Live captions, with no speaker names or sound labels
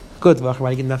Good. We're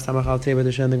going to discuss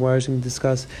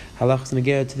halachas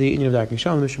neged to the union of dark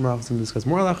Sham. The Mishnah is going to discuss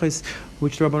more halachas,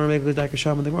 which the Rabbanan make with dark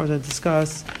Sham, and the Gemara is going to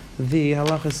discuss the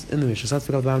halachas in the Mishnah. So let's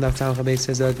pick up the Gemara.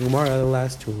 Says that the Gemara, the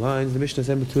last two lines. The Mishnah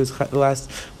said the last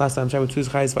time Shabbat is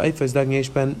chayes va'ifas is dagin yesh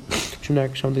ben shum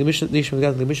dark Sham. The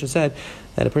Mishnah said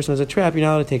that a person has a trap, you're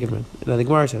not allowed to take it from him. Now the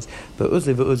Gemara says,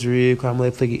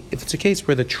 if it's a case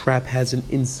where the trap has an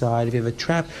inside, if you have a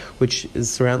trap which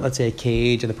is surrounded, let's say a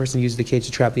cage, and the person uses the cage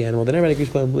to trap the animal, then everybody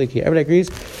agrees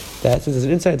that since there's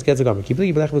an inside, it's gets a gomer.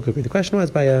 The question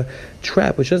was by a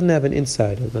trap which doesn't have an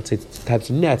inside, let's say types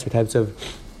of nets or types of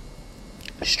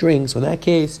strings. So in that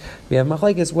case, we have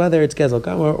machlekes whether it's gezel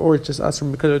gamer or it's just us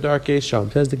from because of dark sham.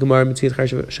 Says the Gemara, it means it's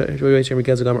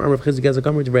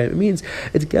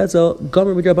gezel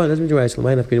gamer with rabban. Doesn't mean right. So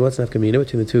what's nafkamina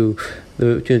between the two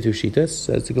shitas?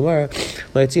 Says the Gemara,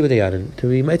 might see what they add in. To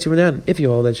be might see what they add. If you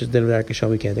hold that's just then dark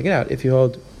sham, we can't take it out. If you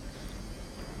hold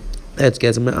that's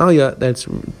gezel ma'alya, that's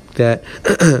that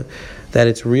that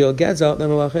it's real gezel, then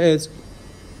Allah is.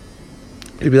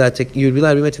 You'd be allowed to be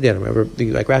met to the animal. However,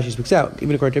 like Rashi speaks out,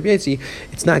 even according to Rabbi Yetzi,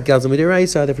 it's not Galzam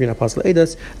Midiraisa, therefore you're not possible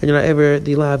Eidos, and you're not ever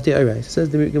the Lav De'arais.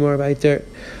 Says the Gemara Vayter,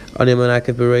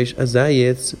 Anemanakav Bereish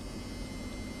Azayitz,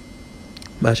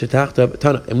 Mashatachtav,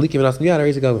 Tana, Emlikim and Asm Yada,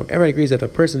 everybody agrees that if a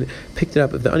person picked it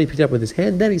up, if the ani picked it up with his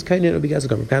hand, then he's kind of be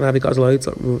Gazagam. Kind of going to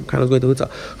Hutza.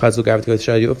 Chazul Gav to go to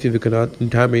Shadi, if you cannot, in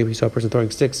time he saw a person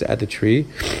throwing sticks at the tree,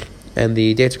 and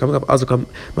the dates are coming up,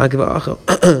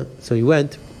 so he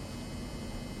went.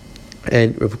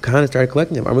 And Rav Kahana started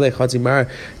collecting them.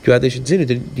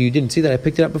 You didn't see that I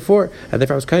picked it up before, and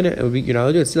therefore I was kind of. You're not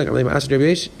allowed to do it. Still,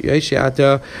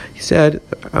 he said,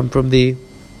 "I'm from the."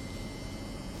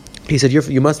 He said,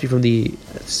 "You must be from the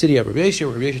city of Rabbi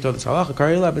Yeshua." Rabbi Yeshua told us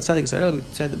halacha.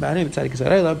 Said about him.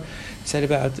 Said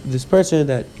about this person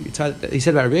that he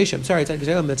said about Rabbi Yeshua. I'm sorry,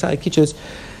 that's how it teaches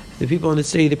the people in the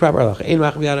city the proper halacha.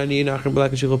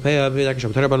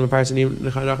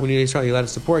 You're allowed to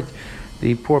support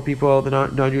the poor people, the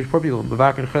non-Jewish poor people.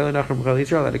 Allowed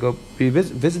to go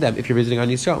visit them if you're visiting on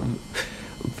Yisrael.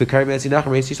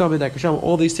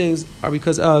 All these things are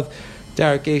because of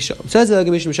Darek Sham. Says the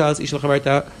Gemishim Shalas Ish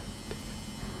L'Chavarta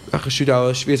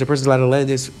Achashudal. A person's allowed to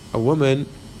lend a woman.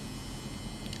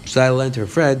 She's allowed to lend to her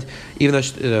friend, even though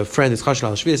the friend is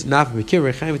Chashal Shvius. Naf Mekir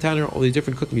Rechaim V'Taner. All these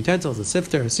different cooking utensils, a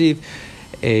sifter, a sieve,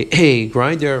 a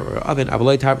grinder or oven.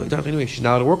 Anyway, she's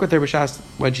not allowed to work with her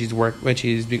when she's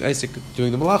being Isaac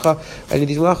doing the malacha. And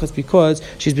these malachas because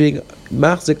she's being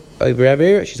machzik over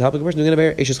aver. She's helping a person doing an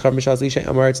aver.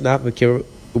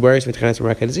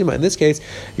 In this case,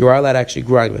 you are allowed to actually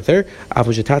grind with her.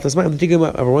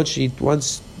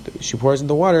 Once she pours in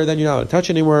the water, then you're not allowed to touch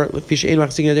it anymore.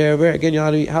 Again, you're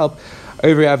allowed to help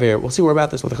over aver. We'll see more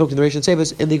about this with the chok generation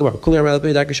savers in the Gemara. The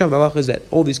halacha is that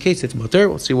all these cases it's mutter.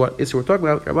 We'll see what we're talking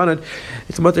about. Rabbanan,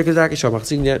 it's mutter because dark sham. You're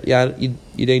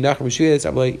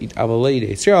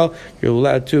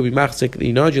allowed to be machzik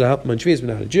the non-Jew help him on shvius, but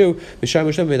not a Jew.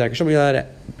 You're allowed to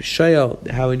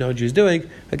shayel how a non-Jew is doing.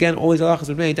 Again, all these halachas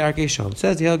would make dark sham.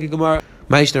 Says the Helgi Gemara.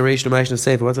 Maishna Reisha, Maishna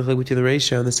Sefer. What's the chiluk between the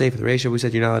Reisha and the Sefer? The Reisha, we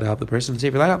said you're not allowed to help the person. The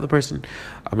Sefer, you're allowed to help the person.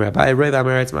 In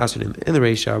the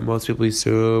Reisha, most people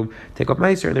assume take up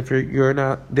Meiser, and if you're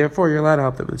not, therefore you're allowed to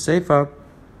help them. In the Sefer,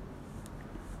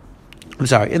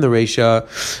 in the Reisha,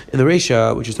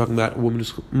 which is talking about a woman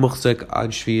who's muchzik on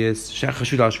shvius,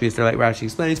 shechashud al shvius. Like Rashi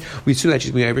explains, we assume that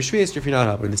she's going over shvius if you're not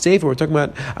helping. In the Sefer, we're talking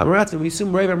about amaratzim. We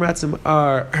assume Rav amaratzim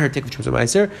are her take of Shum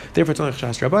Meiser. Therefore, it's only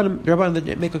chashas rabbanim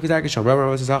that make like a sham.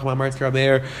 Rabbanim was zachma amaratz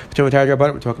rameir. We're talking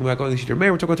about going to the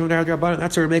rameir. We're talking about rabbanim.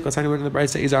 That's where make. Let's find a word in the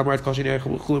Brayta is amaratz kol shinei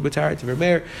chulun b'tar to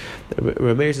rameir.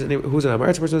 Rameir says who's an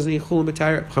amaratz person is chulun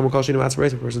b'tar. Chama kol shinei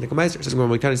matzah person take a Meiser. Says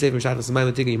going to the Sefer shatas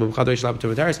l'mayim l'tigim yom chadoi shalab to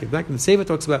b'tar. Back in the Sefer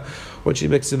talks about when she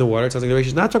mixes in the water. It sounds like the ratio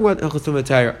is not talking about Hilchos Tumah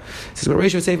Tayra. It says the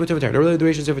ratio is Sefer Tumah Tayra. Really, the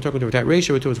ratio is Sefer talking Tumah Tayra.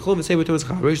 Ratio with Tumah Chulin, the Sefer Tumah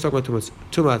Chal. Ratio is talking about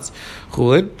Tumah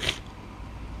Chulin.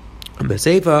 And the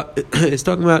Sefer is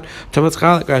talking about Tumah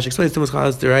Chal. Like Rashi explains, Tumah Chal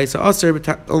is the Raisa Aser, but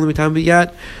only with time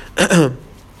Biyat.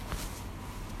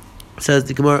 Says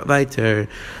the Gemara Vayter.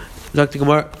 Dr.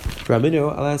 Gemara,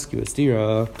 Ramino, I'll ask you a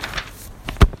stira.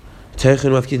 You're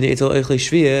allowed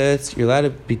to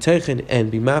be teichen and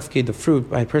be mafkid the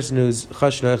fruit by a person who's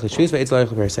chash no echel shvius.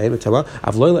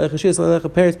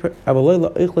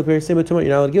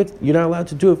 You're not allowed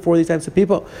to do it for these types of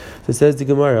people. So it says the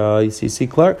Gemara. You see,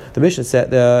 Clark. The Mishnah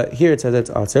said here it says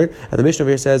it's atzar, and the Mishnah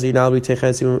here says you're not allowed to be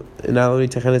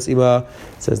teichen.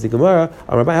 Says the Gemara.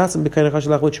 Over there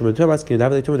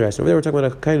we're talking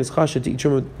about a kind of chash to eat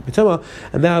truma b'tuma,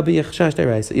 and that would be a chash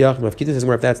derais.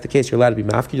 If that's the case, you're allowed to be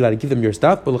mafkid. You're allowed to give them your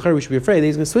stuff, but we should be afraid that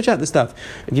he's going to switch out the stuff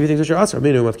and give you things which are also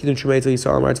minimum. If Gittin Shumay till you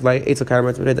saw Amar to like Eitzel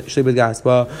Karamar to Shli with gas,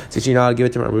 well, since you know, give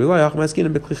it to him. We're talking about a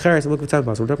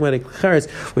klicheres,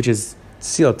 which is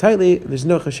sealed tightly. There's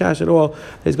no chashash at all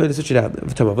that he's going to switch it out. Maybe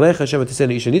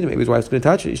his wife's going to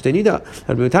touch it. Again, there's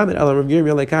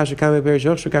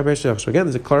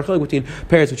a klar chilek between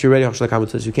parents which are ready so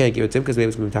you can't give it to him because maybe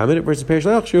it's going to be versus parents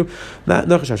not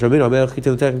no chashash.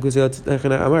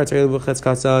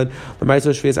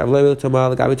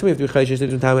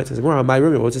 My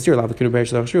room, what's this here? There's a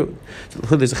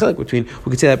chilek between. We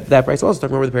could say that price also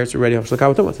talking about the parents are ready.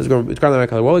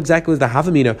 Well, exactly was the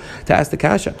havamina to ask the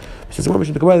kasha. Because you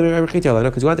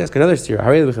want to ask another steer.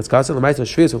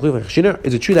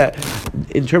 Is it true that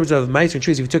in terms of mice and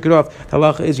trees, if you took it off, the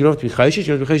halacha is you don't have to be chayshish, you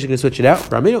don't have to be chayshish, you can switch it out?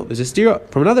 Ramino, there's a steer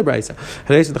from another brisa.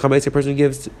 And the person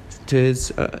gives to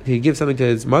his he gives something to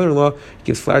his mother-in-law, he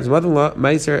gives flowers to his mother-in-law,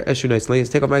 meiser eshu nice. Let's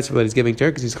take off meiser that he's giving to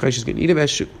her because he's chayshish going to eat a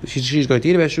eshu. She's going to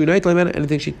eat a eshu night.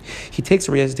 Anything he takes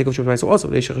from her, he has to take off meiser also.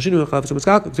 Then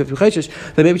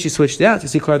maybe she switched it out to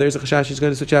see clear there's a chashash. She's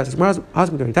going to switch out.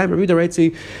 Husband during time. Read the right.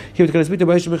 See, he was going to speak to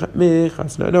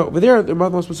no, over there, the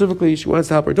mother specifically, she wants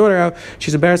to help her daughter out.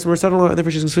 She's embarrassed from her son-in-law, and therefore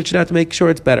she's going to switch it out to make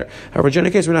sure it's better. However, in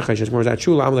general case, we're not chayshish. More is that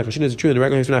true? Is it true? In the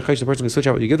regular case, we're not chayshish. The person can switch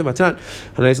out what you give them. It's not.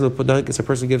 And I put down because a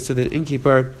person gives to the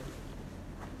innkeeper.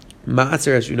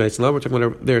 Ma'aser as unites love. We're talking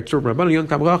about their Rabban young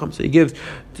Tam Racham. So he gives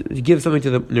something to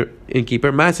the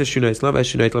innkeeper. Ma'aser unites love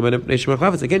as unites love. Again, he has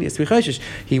to be chayshish.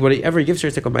 Whatever he gives her,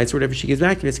 it's like a ma'aser. Whatever she gives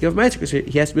back, he has to give ma'aser because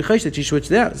he has to be chayshish that she switched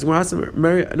it out. So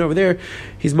and over there,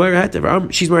 he's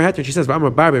Maryahater. She's Maryahater, and she says, "I'm a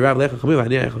barber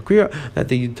that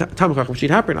the Tam Racham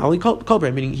she'd happen. Ali cold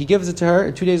bread, meaning he gives it to her,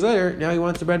 and 2 days later, now he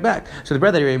wants the bread back. So the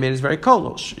bread that he already made is very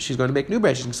cold. She's going to make new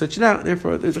bread. She's going to switch it out. And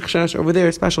therefore, there's a chashash over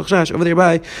there, special chashash over there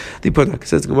by the Pudak.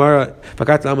 Says Gemara. But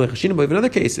even another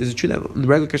case, is it true that in the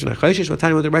regular question, what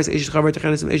time was the rice?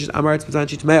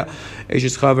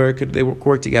 Could they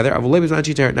work together?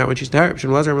 Now when she's tired,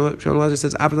 Shon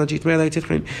says,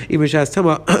 even she has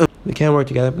Tama, they can't work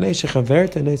together. Because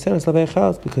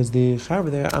the chaver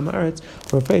there, Amaretz,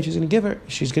 we're afraid she's going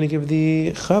to give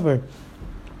the chaver.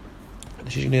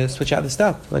 She's going to switch out the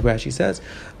stuff, like Rashi says.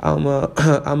 Alma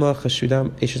chashudam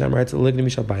eshes amaretz lignim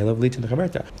mishal bailav litin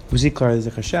chaverta. Uziklar is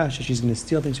a chashash. She's going to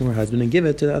steal things from her husband and give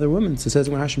it to the other women. So it says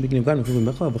when Hashem beginning of God,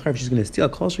 she's going to steal a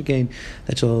culture game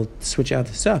that she'll switch out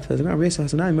the stuff. Over there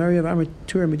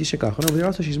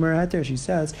also she's married there. She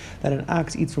says that an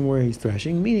ox eats from where he's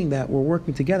threshing, meaning that we're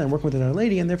working together and working with another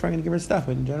lady, and therefore I'm going to give her stuff.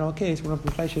 But in general case, we're not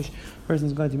going to be chayshish.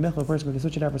 Person's going to do mechla. Person's going to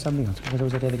switch it out for something else.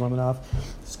 Because the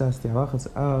discuss the halachas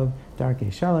of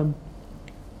Darkei Shalom.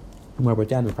 More about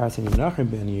that, we're passing in Menachem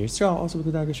Ben Yisrael, also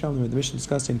with the Darkei Shalom. The mission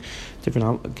discussing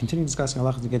continuing discussing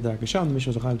halachas to get the Darkei Shalom. The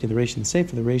mission was to the Reisha and safe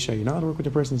for the Reisha. You're not allowed to work with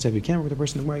the person. Safe you can't work with the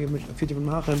person. The Gemara gives a few different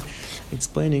malachim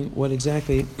explaining what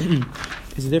exactly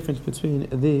is the difference between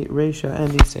the Reisha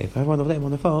and the safe. I have one of them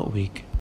on the phone week.